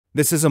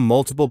This is a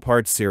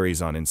multiple-part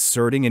series on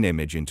inserting an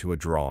image into a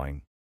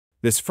drawing.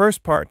 This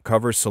first part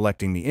covers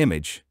selecting the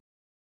image.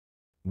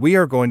 We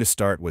are going to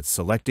start with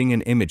selecting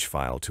an image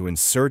file to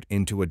insert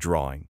into a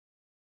drawing.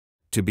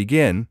 To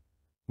begin,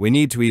 we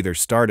need to either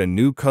start a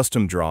new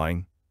custom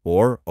drawing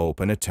or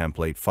open a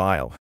template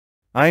file.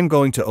 I am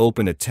going to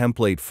open a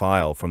template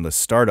file from the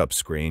startup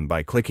screen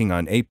by clicking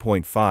on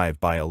 8.5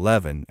 by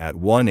 11 at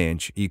 1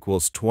 inch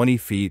equals 20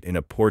 feet in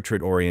a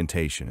portrait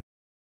orientation.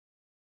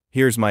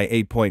 Here's my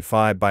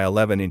 8.5 by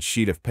 11 inch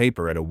sheet of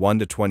paper at a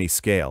 1:20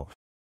 scale.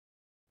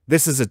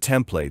 This is a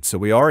template, so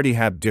we already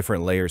have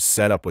different layers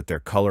set up with their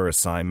color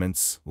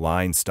assignments,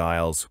 line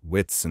styles,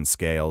 widths, and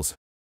scales.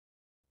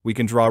 We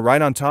can draw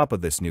right on top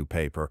of this new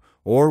paper,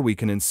 or we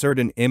can insert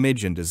an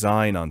image and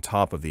design on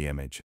top of the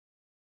image.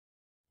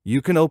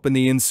 You can open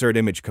the Insert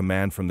Image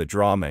command from the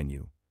Draw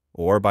menu,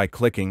 or by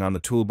clicking on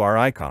the toolbar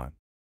icon.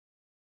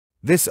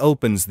 This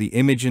opens the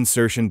Image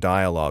Insertion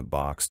dialog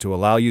box to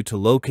allow you to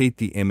locate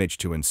the image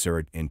to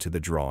insert into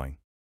the drawing.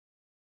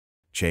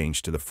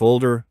 Change to the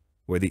folder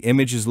where the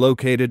image is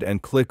located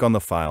and click on the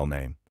file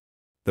name.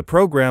 The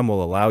program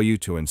will allow you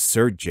to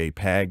insert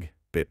JPEG,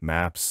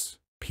 bitmaps,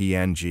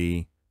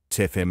 PNG,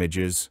 TIFF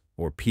images,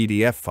 or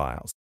PDF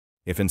files.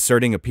 If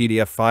inserting a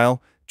PDF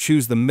file,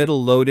 choose the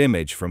middle Load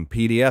Image from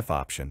PDF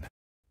option.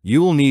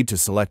 You will need to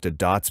select a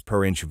dots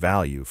per inch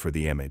value for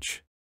the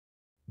image.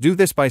 Do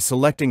this by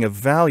selecting a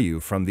value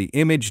from the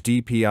Image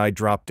DPI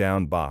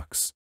drop-down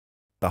box.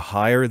 The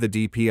higher the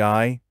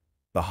DPI,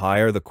 the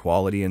higher the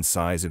quality and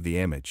size of the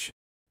image.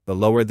 The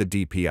lower the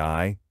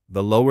DPI,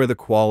 the lower the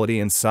quality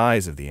and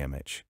size of the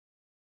image.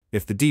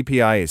 If the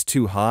DPI is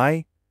too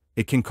high,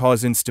 it can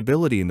cause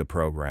instability in the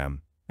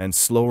program and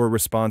slower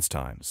response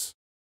times.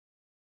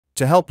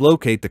 To help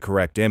locate the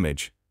correct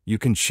image, you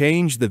can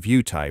change the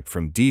view type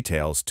from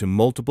details to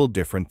multiple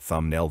different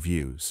thumbnail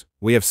views.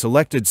 We have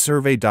selected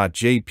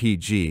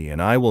survey.jpg,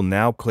 and I will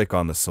now click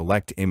on the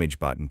Select Image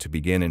button to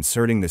begin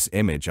inserting this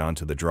image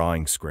onto the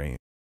drawing screen.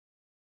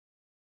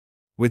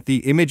 With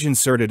the image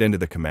inserted into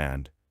the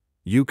command,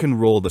 you can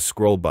roll the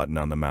scroll button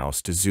on the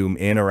mouse to zoom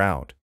in or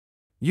out.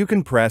 You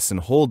can press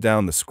and hold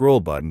down the scroll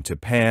button to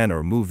pan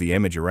or move the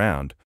image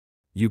around.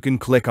 You can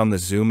click on the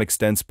Zoom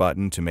Extents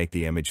button to make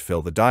the image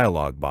fill the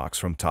dialog box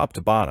from top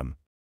to bottom.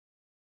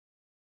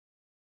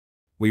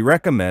 We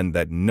recommend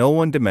that no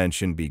one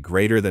dimension be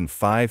greater than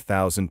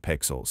 5,000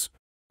 pixels.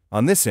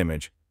 On this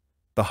image,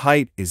 the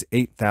height is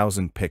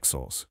 8,000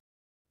 pixels.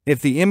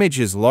 If the image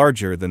is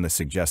larger than the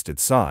suggested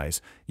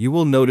size, you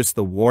will notice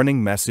the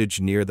warning message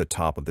near the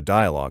top of the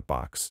dialog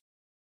box.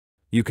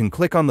 You can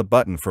click on the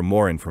button for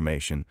more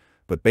information,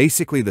 but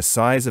basically the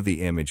size of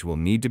the image will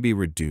need to be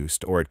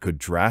reduced, or it could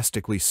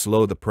drastically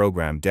slow the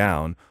program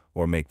down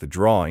or make the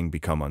drawing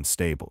become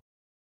unstable.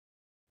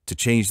 To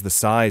change the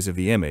size of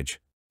the image,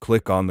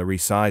 click on the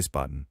Resize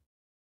button.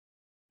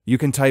 You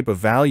can type a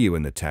value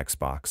in the text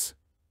box.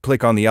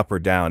 Click on the up or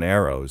down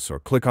arrows, or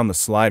click on the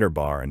slider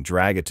bar and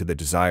drag it to the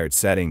desired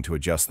setting to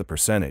adjust the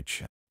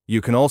percentage.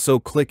 You can also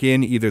click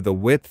in either the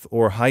width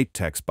or height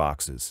text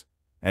boxes.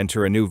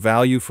 Enter a new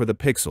value for the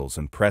pixels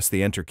and press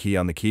the Enter key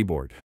on the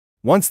keyboard.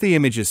 Once the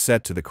image is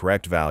set to the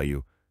correct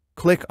value,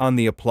 click on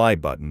the Apply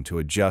button to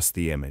adjust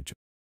the image.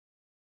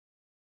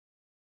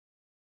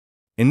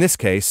 In this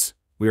case,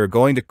 we are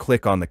going to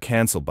click on the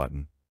Cancel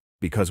button,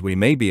 because we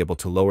may be able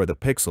to lower the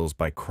pixels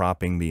by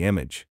cropping the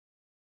image.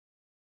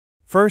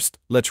 First,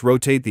 let's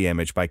rotate the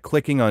image by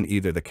clicking on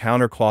either the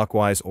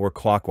counterclockwise or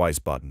clockwise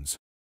buttons.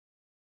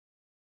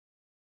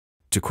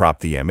 To crop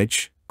the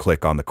image,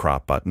 click on the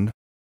Crop button.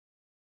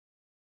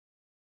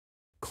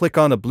 Click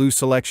on a blue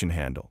selection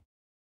handle.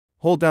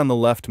 Hold down the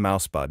left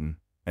mouse button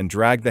and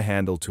drag the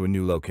handle to a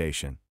new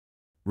location.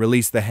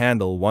 Release the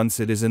handle once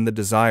it is in the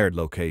desired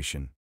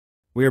location.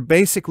 We are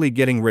basically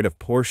getting rid of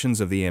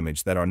portions of the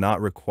image that are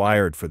not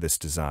required for this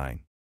design.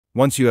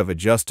 Once you have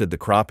adjusted the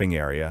cropping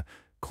area,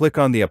 click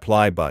on the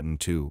Apply button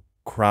to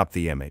crop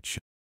the image.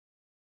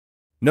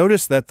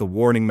 Notice that the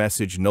warning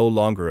message no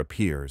longer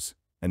appears,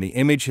 and the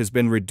image has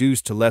been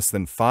reduced to less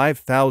than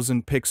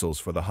 5,000 pixels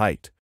for the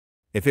height.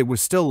 If it was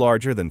still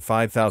larger than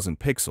 5,000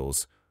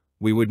 pixels,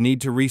 we would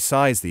need to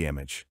resize the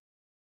image.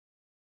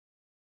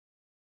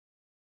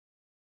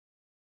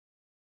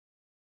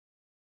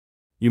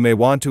 You may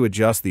want to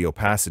adjust the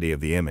opacity of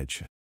the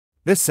image.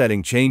 This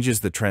setting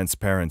changes the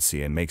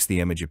transparency and makes the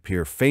image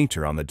appear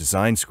fainter on the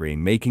design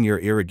screen, making your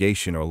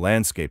irrigation or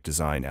landscape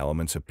design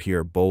elements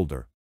appear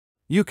bolder.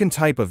 You can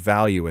type a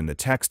value in the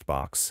text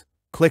box,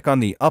 click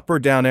on the up or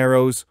down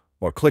arrows,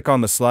 or click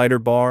on the slider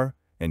bar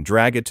and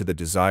drag it to the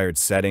desired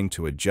setting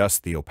to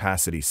adjust the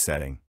opacity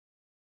setting.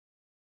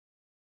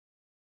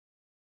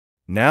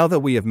 Now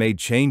that we have made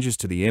changes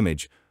to the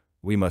image,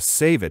 we must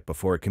save it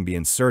before it can be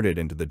inserted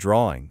into the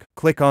drawing.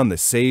 Click on the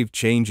Save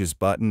Changes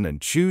button and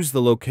choose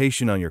the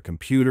location on your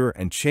computer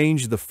and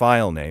change the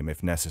file name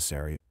if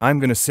necessary. I'm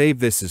going to save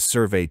this as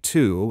Survey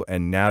 2,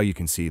 and now you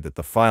can see that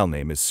the file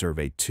name is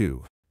Survey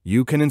 2.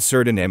 You can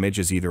insert an image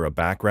as either a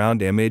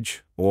background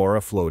image or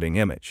a floating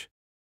image.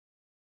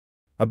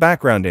 A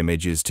background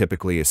image is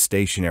typically a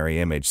stationary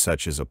image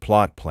such as a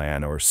plot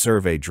plan or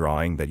survey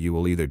drawing that you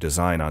will either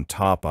design on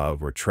top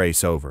of or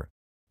trace over.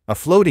 A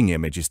floating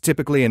image is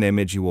typically an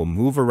image you will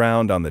move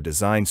around on the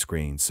design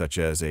screen, such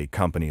as a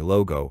company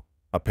logo,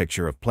 a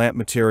picture of plant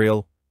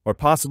material, or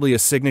possibly a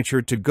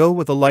signature to go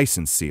with a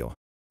license seal.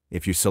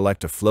 If you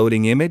select a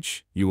floating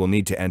image, you will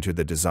need to enter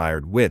the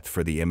desired width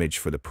for the image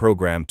for the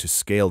program to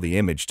scale the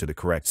image to the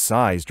correct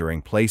size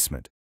during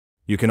placement.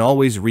 You can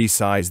always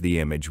resize the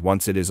image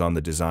once it is on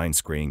the design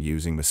screen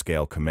using the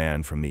Scale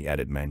command from the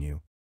Edit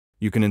menu.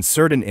 You can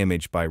insert an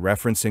image by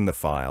referencing the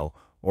file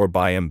or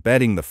by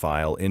embedding the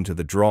file into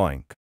the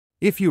drawing.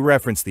 If you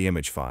reference the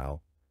image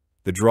file,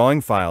 the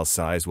drawing file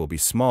size will be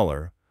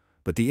smaller,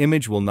 but the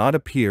image will not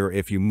appear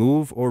if you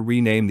move or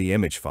rename the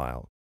image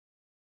file.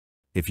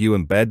 If you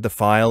embed the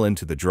file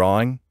into the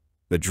drawing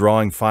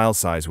file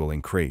size will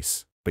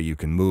increase, but you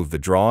can move the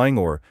drawing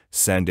or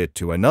send it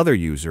to another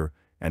user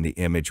and the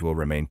image will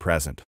remain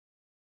present.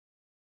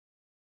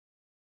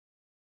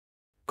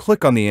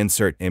 Click on the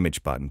Insert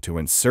Image button to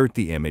insert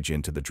the image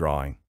into the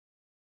drawing.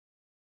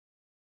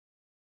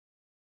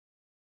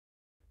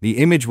 The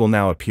image will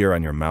now appear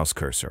on your mouse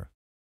cursor.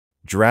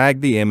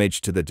 Drag the image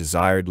to the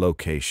desired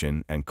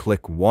location and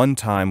click one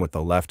time with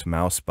the left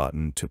mouse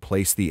button to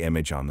place the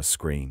image on the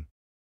screen.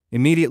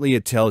 Immediately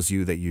it tells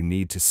you that you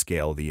need to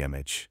scale the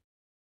image.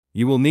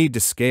 You will need to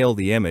scale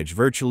the image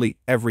virtually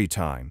every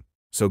time,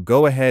 so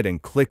go ahead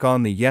and click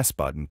on the Yes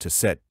button to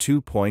set 2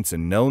 points a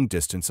known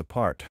distance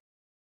apart.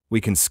 We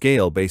can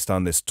scale based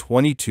on this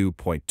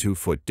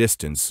 22.2-foot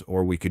distance,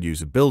 or we could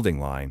use a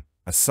building line,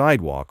 a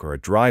sidewalk, or a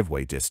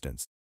driveway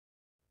distance.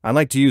 I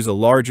like to use a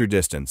larger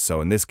distance, so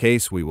in this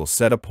case we will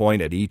set a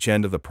point at each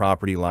end of the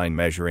property line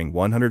measuring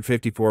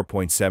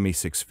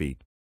 154.76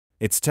 feet.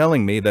 It's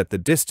telling me that the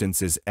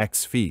distance is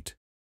X feet.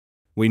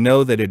 We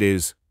know that it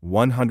is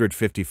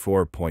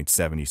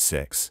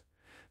 154.76,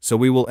 so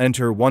we will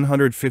enter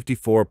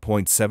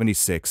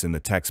 154.76 in the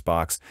text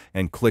box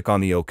and click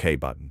on the OK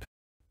button.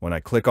 When I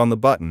click on the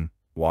button,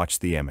 watch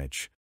the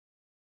image.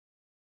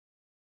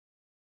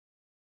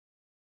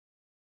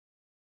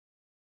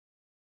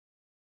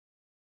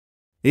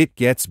 It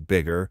gets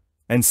bigger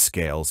and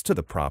scales to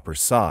the proper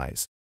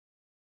size.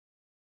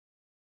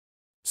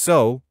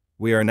 So,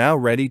 we are now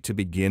ready to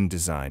begin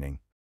designing.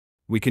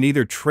 We can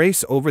either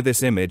trace over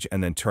this image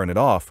and then turn it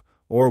off,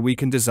 or we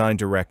can design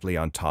directly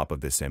on top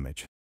of this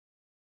image.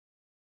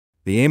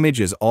 The image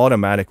is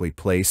automatically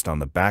placed on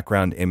the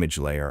background image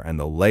layer, and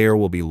the layer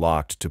will be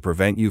locked to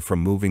prevent you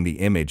from moving the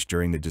image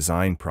during the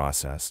design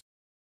process.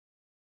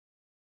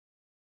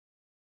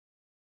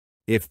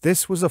 If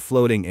this was a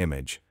floating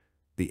image,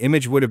 the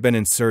image would have been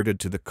inserted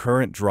to the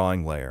current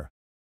drawing layer.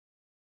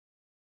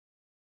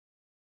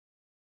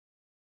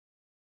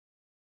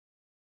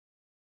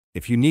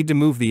 If you need to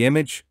move the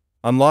image,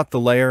 unlock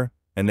the layer,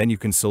 and then you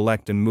can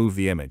select and move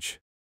the image.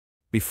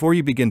 Before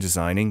you begin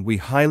designing, we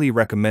highly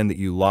recommend that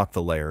you lock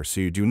the layer so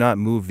you do not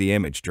move the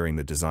image during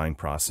the design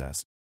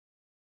process.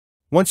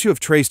 Once you have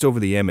traced over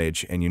the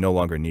image and you no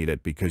longer need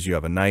it because you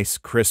have a nice,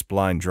 crisp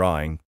line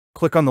drawing,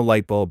 click on the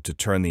light bulb to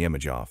turn the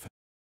image off.